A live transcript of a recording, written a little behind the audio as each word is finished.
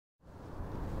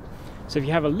So if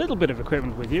you have a little bit of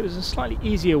equipment with you, there's a slightly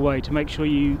easier way to make sure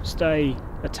you stay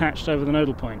attached over the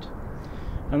nodal point.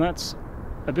 And that's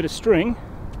a bit of string,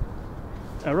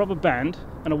 a rubber band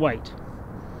and a weight,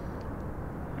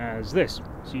 as this.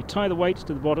 So you tie the weight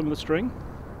to the bottom of the string,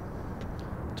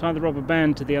 tie the rubber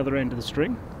band to the other end of the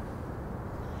string,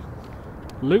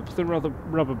 loop the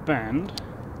rubber band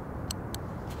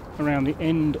around the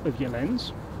end of your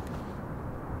lens,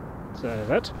 so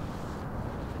that.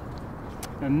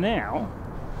 And now,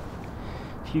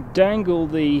 if you dangle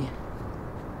the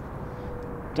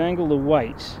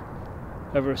weight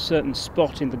over a certain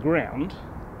spot in the ground,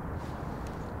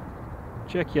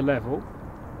 check your level,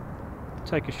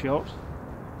 take a shot.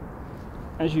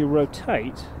 As you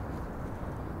rotate,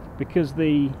 because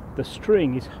the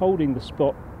string is holding the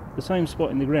same spot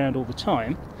in the ground all the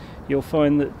time, you'll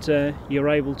find that you're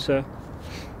able to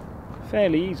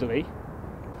fairly easily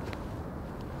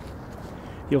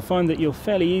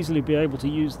be able to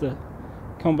use the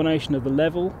combination of the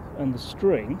level and the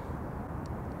string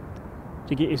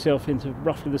to get yourself into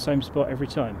roughly the same spot every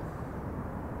time.